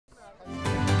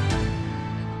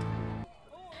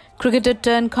Cricketer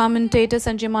turned commentator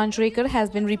Sanjay Manjrekar has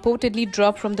been reportedly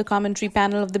dropped from the commentary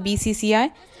panel of the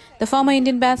Bcci. The former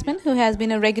Indian batsman, who has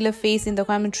been a regular face in the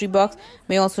commentary box,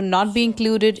 may also not be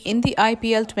included in the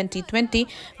IPL 2020,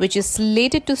 which is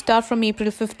slated to start from April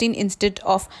 15 instead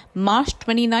of March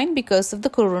 29 because of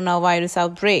the coronavirus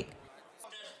outbreak.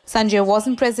 Sanjay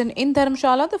wasn't present in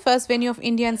Dharamshala, the first venue of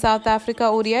India and South Africa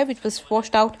ODI, which was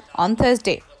washed out on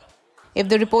Thursday. If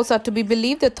the reports are to be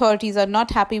believed, the authorities are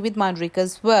not happy with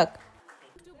Manjrekar's work.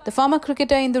 The former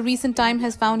cricketer in the recent time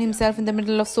has found himself in the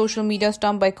middle of social media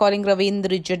storm by calling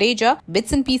Ravindra Jadeja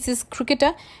bits and pieces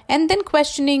cricketer and then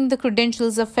questioning the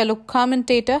credentials of fellow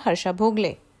commentator Harsha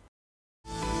Bhogle.